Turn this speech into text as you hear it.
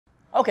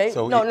Okay,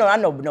 So no, I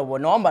know, no,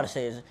 what I'm about to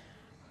say is,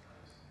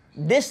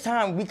 this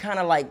time we kind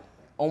of like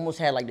almost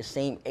had like the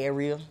same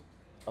area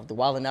of the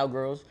Wild 'N Out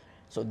girls,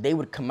 so they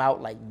would come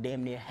out like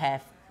damn near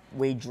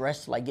halfway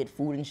dressed, like get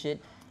food and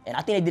shit, and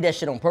I think they did that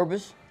shit on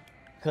purpose,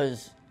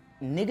 cause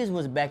niggas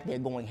was back there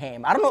going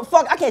ham. I don't know,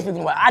 fuck, I can't speak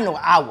for what I know.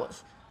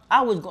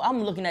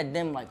 I'm looking at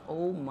them like,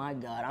 oh my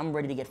God, I'm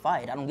ready to get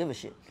fired. I don't give a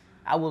shit.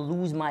 I will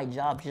lose my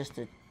job just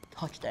to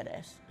touch that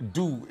ass.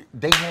 Dude,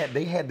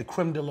 they had the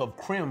creme de la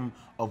creme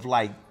of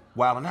like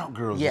Wild 'N Out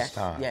girls this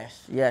time.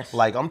 Yes.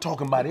 Like I'm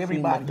talking about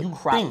everybody you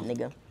crop, think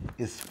nigga.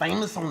 is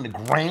famous on the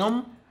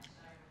gram.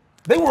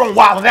 They were on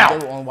Wild 'N Out.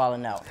 They were on Wild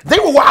 'N Out. They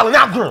were Wild 'N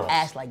Out girls.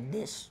 Ass like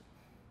this.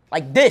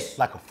 Like this.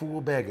 Like a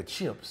full bag of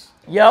chips.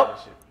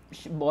 Yup.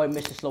 It's your boy,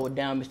 Mr. Slow It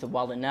Down, Mr.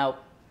 Wild 'N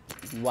Out.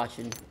 You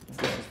watching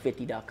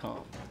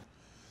Thisis50.com.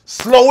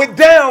 Slow it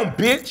down,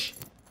 bitch.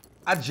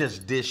 I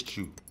just dissed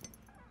you.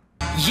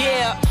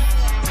 Yeah.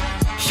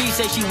 She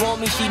said she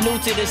want me, she new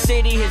to the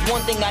city. Here's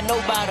one thing I know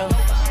about her.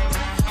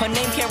 Her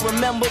name can't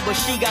remember, but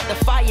she got the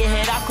fire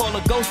head. I call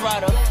her Ghost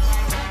Rider.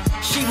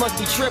 She must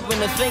be tripping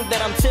to think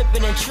that I'm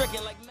tipping and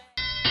tricking like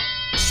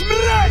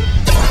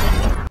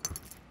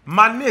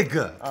My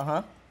nigga.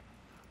 Uh-huh.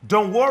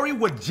 Don't worry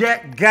what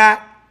Jack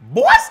got.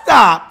 Boy,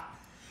 stop.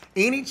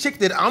 Any chick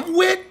that I'm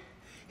with,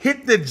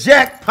 hit the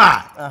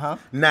jackpot. Uh-huh.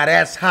 Now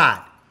that's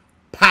hot.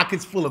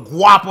 Pockets full of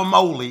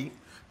guacamole.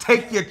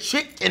 Take your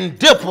chicken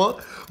dipper,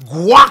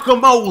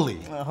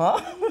 guacamole.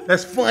 Uh-huh.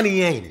 That's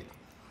funny, ain't it?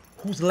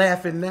 Who's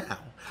laughing now?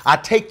 I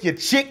take your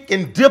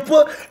chicken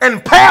dipper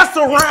and pass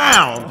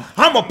around.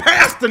 I'm a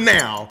pastor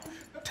now.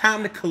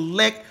 Time to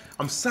collect.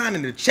 I'm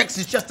signing the checks.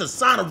 It's just a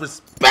sign of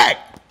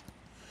respect.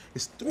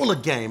 It's Thriller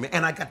game,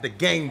 and I got the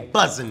game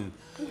buzzing.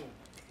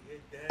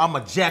 I'm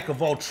a jack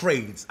of all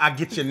trades. I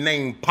get your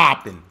name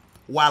popping.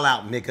 Wild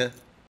out, nigga.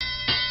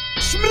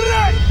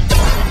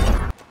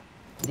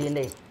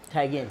 DNA,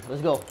 tag in.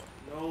 Let's go.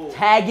 No.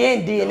 Tag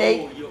in,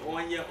 DNA. No, you're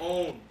on your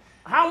own.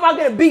 How am I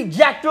gonna beat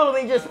Jack Thriller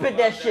when you just spit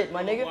that shit,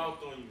 my nigga? On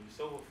you. It's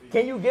over for you.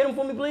 Can you get him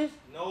for me, please?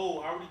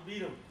 No, I already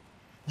beat him.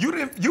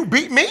 You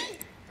beat me?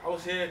 I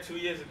was here 2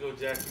 years ago,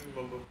 Jack. You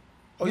remember?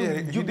 Oh yeah, he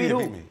you did beat who?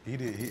 beat me. He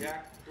did.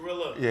 Jack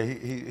Thriller. Yeah,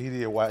 he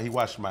did. He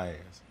washed my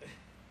ass.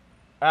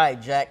 All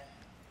right, Jack.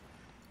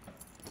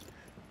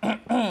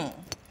 I'm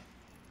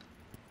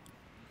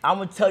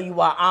gonna tell you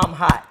why I'm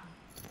hot.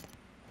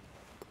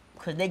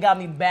 Cause they got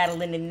me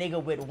battling a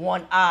nigga with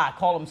one eye.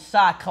 Call him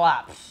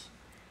Cyclops.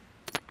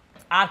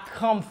 I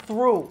come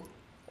through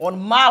on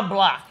my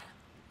block.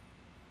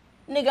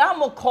 Nigga, I'm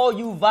gonna call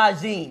you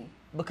Vazine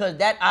because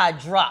that eye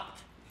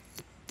dropped.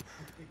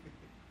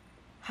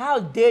 How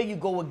dare you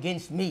go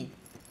against me?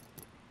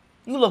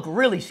 You look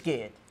really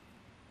scared.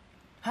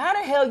 How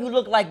the hell you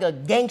look like a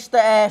gangster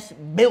ass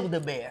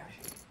Build-A-Bear?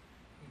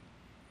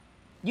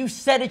 You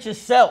said it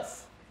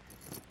yourself.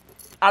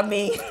 I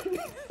mean,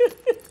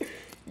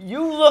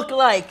 you look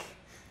like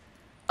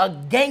a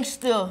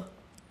gangster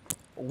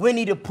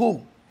Winnie the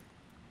Pooh.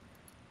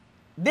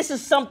 This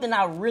is something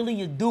I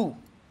really do.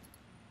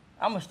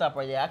 I'm gonna stop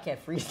right there. I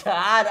can't freestyle.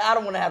 I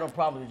don't wanna have no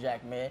problem with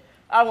Jack, man.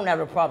 I don't wanna have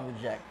no problem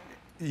with Jack.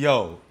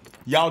 Yo,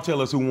 y'all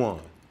tell us who won.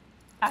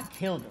 I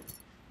killed him.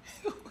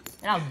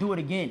 And I'll do it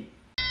again.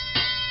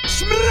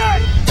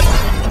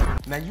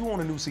 Now you on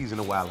a new season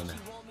of Wild 'N Out.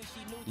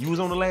 You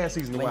was on the last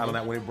season of Wild 'N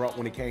Out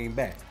when it came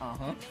back.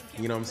 Uh-huh.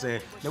 You know what I'm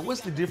saying? Now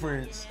what's the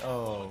difference?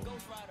 And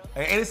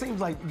it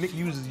seems like Nick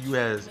uses you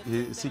as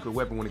his secret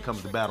weapon when it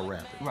comes to battle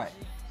rapping. Right.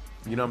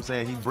 You know what I'm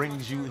saying? He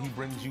brings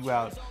you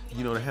out,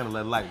 you know, to handle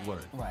that light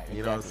work. Right.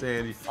 You know what I'm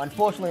saying?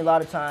 Unfortunately, a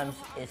lot of times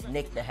it's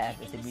Nick that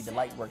happens to be the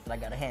light work that I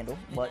gotta handle.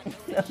 But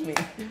I mean,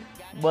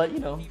 but you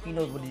know, he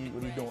knows what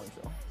he's doing.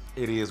 So.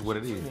 It is what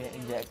it is. Yeah,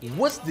 exactly.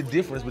 What's the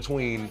difference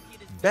between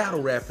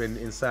battle rapping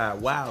inside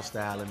Wild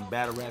Style and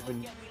battle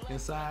rapping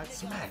inside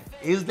Smack?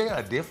 Is there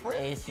a difference?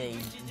 It's a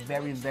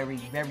very, very,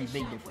 very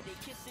big difference.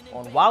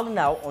 On Wild 'N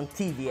Out on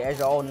TV, as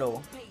you all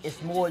know,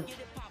 it's more.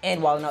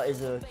 And Wild 'N Out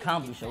is a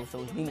comedy show,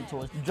 so it's leaning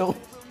towards the joke.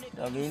 You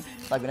know what I mean?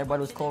 Like when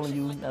everybody was calling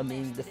you, I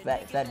mean, the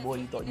fat boy,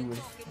 you thought you was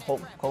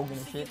Hulk Hogan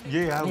and shit.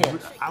 Yeah,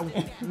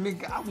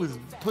 nigga, I was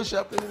push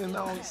up and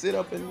all, sit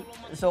up and.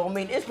 So I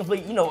mean, it's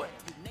complete. You know,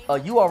 a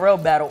URL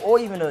battle or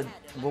even a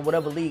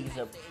whatever league is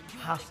a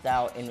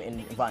hostile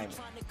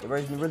environment.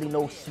 There's really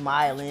no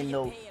smiling,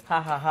 no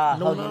ha ha ha,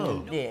 no hugging.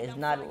 love. Yeah, it's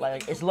not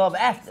like it's love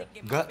after.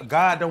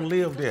 God don't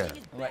live there.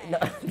 Right? No,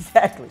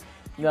 exactly.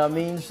 You know what I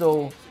mean?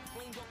 So.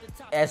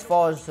 As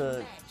far as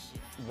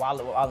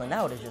Wild 'N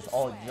Out, it's just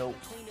all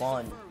jokes,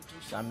 fun.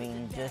 I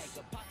mean,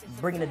 just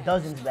bringing the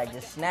dozens back,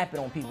 just snapping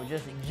on people,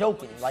 just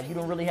joking. Like, you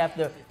don't really have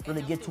to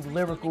really get too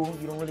lyrical.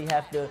 You don't really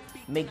have to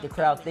make the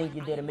crowd think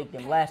you're there to make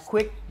them laugh.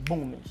 Quick,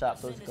 boom, and shot.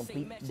 So it's a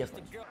complete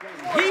difference.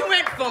 He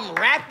went from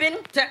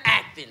rapping to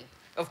acting.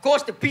 Of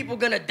course, the people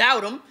gonna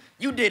doubt him.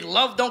 You did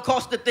Love Don't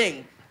Cost a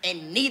Thing,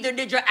 and neither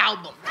did your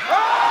album.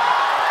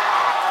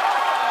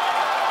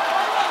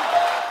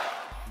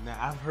 Now,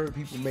 I've heard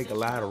people make a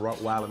lot of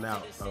Wild 'N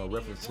Out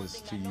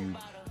references to you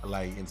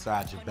like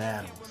inside your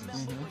battles.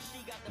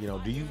 You know,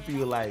 do you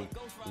feel like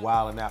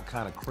Wildin' Out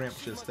kind of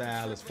cramps your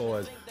style as far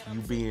as you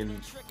being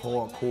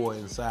hardcore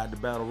inside the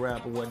battle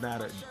rap or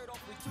whatnot? Or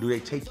do they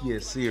take you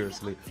as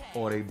seriously,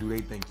 or do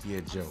they think you're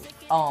a joke?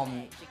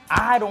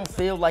 I don't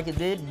feel like it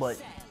did,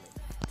 but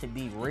to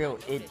be real,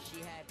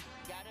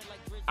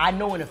 I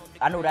know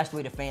that's the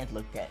way the fans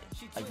looked at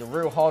it. Like the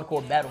real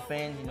hardcore battle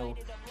fans, you know,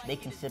 they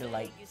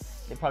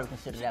probably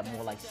consider that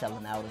more like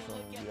selling out or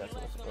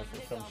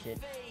some shit.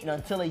 You know,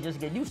 until they just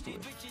get used to it.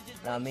 You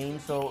know what I mean?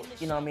 So,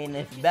 you know what I mean,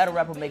 if a battle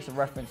rapper makes a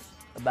reference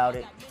about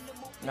it,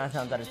 9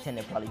 times out of 10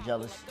 they're probably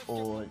jealous,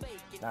 or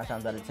 9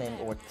 times out of 10,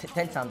 or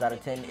 10 times out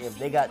of 10, if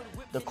they got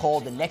the call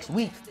the next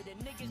week,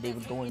 they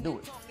would go and do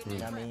it. You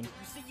know what I mean?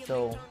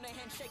 So,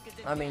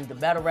 I mean, the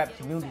battle rap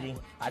community,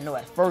 I know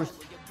at first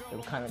they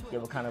were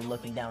kind of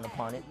looking down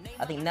upon it.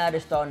 I think now they're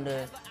starting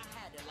to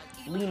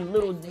lean a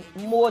little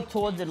more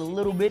towards it a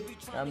little bit. You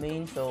know what I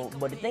mean? So,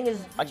 but the thing is,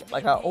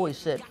 like I always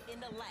said,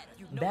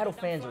 battle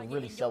fans are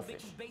really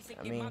selfish.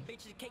 I mean,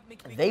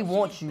 they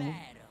want you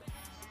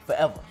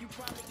forever.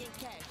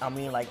 I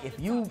mean, like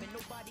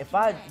if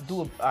I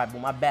do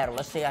my battle,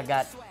 let's say I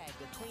got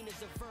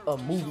a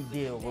movie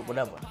deal or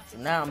whatever. So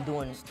now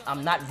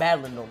I'm not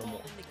battling no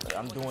more.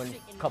 I'm doing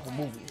a couple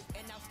movies.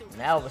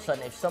 Now all of a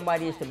sudden, if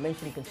somebody is to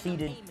mention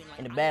Conceited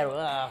in the battle,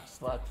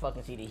 fuck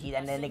Conceited.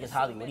 That nigga's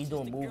Hollywood. He's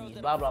doing movies.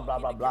 Blah blah blah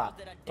blah blah.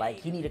 Like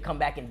he need to come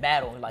back and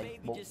battle.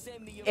 Like, well,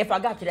 if I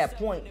got to that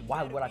point,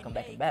 why would I come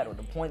back and battle?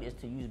 The point is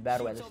to use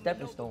battle as a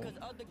stepping stone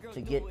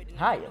to get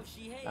higher.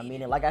 I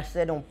mean, and like I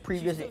said on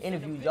previous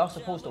interviews, y'all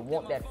supposed to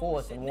want that for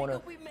us and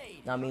wanna,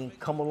 I mean,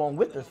 come along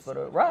with us for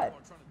the ride.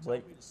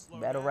 But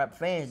battle rap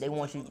fans, they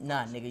want you,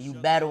 nah, nigga, you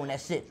battle and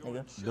that's it,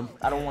 nigga.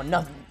 I don't want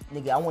nothing,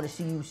 nigga. I want to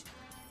see you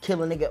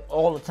kill a nigga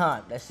all the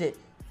time. That's it.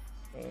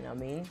 And I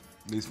mean,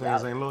 these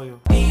fans ain't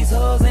loyal. These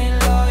hoes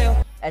ain't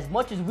loyal. As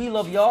much as we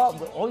love y'all,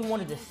 but all we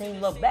want is the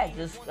same love back.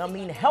 Just, I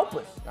mean, help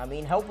us. I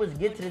mean, help us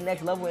get to the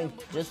next level and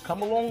just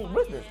come along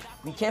with us.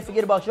 We can't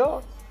forget about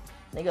y'all.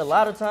 Nigga, a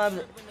lot of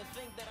times,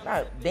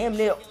 damn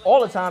near all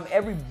the time,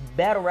 every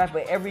battle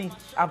rapper, every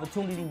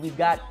opportunity we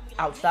got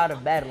outside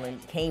of battling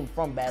came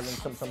from battling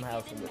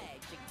somehow.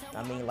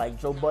 I mean, like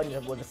Joe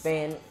Budden was a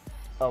fan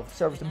of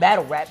Service to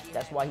Battle Raps,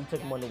 that's why he took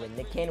him on the win.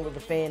 Nick Cannon was a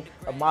fan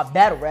of my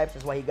battle raps,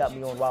 that's why he got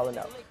me on Wildin'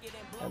 Out.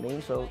 I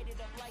mean, so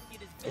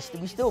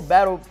we still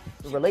battle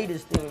related,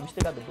 we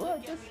still got the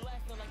blood. Just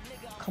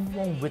come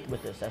along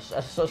with us.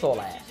 That's all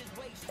I ask.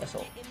 That's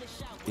all.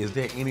 Is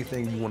there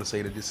anything you want to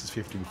say to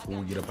Thisis50 before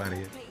we get up out of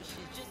here?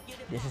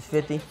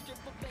 Thisis50,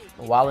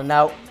 Wildin'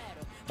 Out,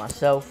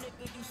 myself,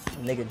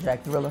 nigga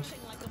Jack Thriller.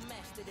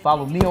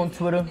 Follow me on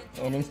Twitter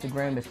and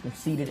Instagram as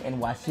Conceited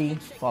NYC.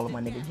 Follow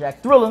my nigga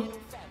Jack Thriller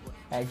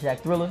at Jack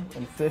Thriller.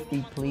 And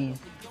 50, please,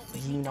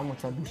 Gene, I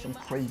want you to do some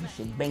crazy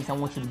shit. Banks, I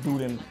want you to do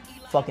them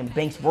fucking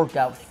Banks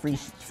workout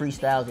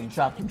freestyles and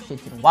drop them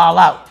shits and wild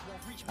out.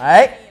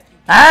 Alright?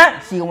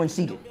 Alright? See you when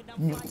seated.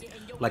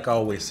 Like I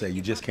always say,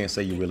 you just can't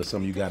say you're real or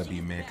something. You gotta be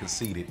a man.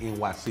 Conceited,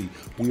 NYC.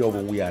 We over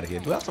and we out of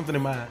here. Do I have something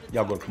in mind?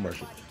 Y'all go to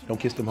commercial. Don't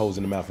kiss them hoes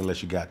in the mouth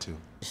unless you got to.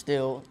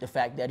 Still, the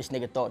fact that this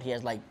nigga thought he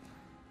has like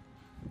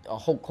a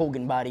Hulk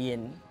Hogan body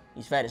and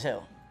he's fat as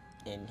hell.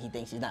 And he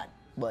thinks he's not.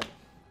 But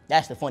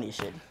that's the funniest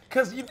shit.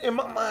 Cause in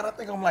my mind, I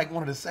think I'm like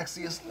one of the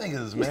sexiest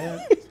niggas,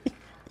 man.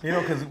 You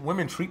know, cause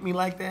women treat me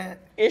like that.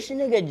 This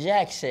nigga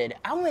Jack said,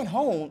 I went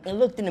home and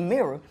looked in the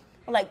mirror.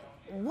 I'm like,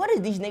 what are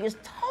these niggas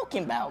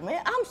talking about,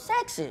 man? I'm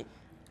sexy.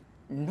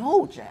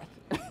 No, Jack.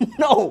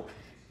 No.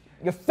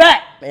 You're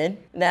fat, man.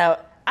 Now,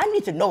 I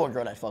need to know a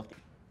girl that fucked you.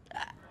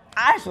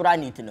 That's what I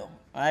need to know,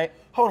 all right?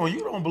 Hold on, you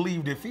don't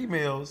believe that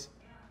females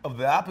of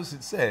the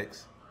opposite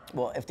sex.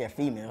 Well, if they're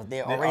females,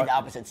 they're already the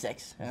opposite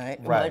sex, all right?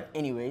 Right. But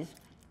anyways,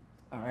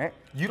 all right?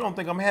 You don't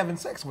think I'm having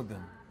sex with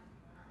them?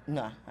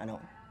 Nah, I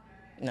don't.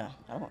 No,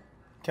 I don't.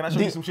 Can I show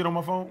you some shit on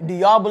my phone? Do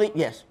y'all believe?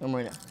 Yes, I'm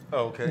right now.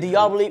 Oh, okay. Do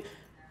y'all believe?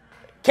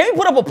 Can we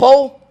put up a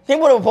poll? Can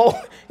we put up a poll?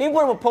 Can we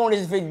put up a poll in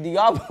this video? Do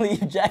y'all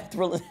believe Jack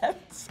Thriller's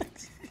having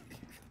sex?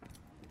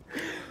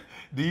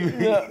 Do you?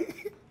 Yeah.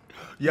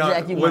 Y'all,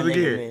 Jack, you once my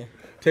nigga, again,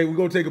 man. we're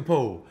gonna take a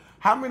poll.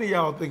 How many of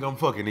y'all think I'm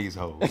fucking these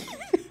hoes?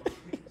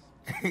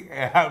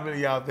 And how many of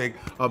y'all think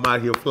I'm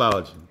out here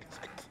flogging?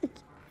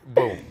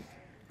 Boom.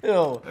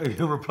 Yo.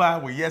 You reply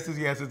with yeses,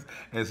 yeses,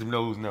 and some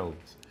no's, no's.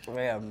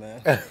 Yeah,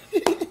 man.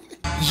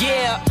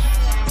 Yeah.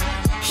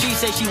 She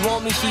said she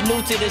want me, she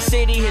new to the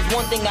city. Here's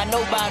one thing I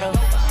know about her.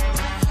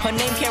 Her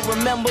name can't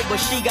remember, but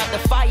she got the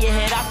fire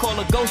head. I call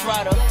her Ghost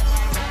Rider.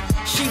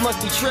 She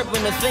must be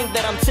tripping to think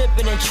that I'm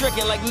tipping and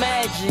tricking like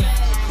magic.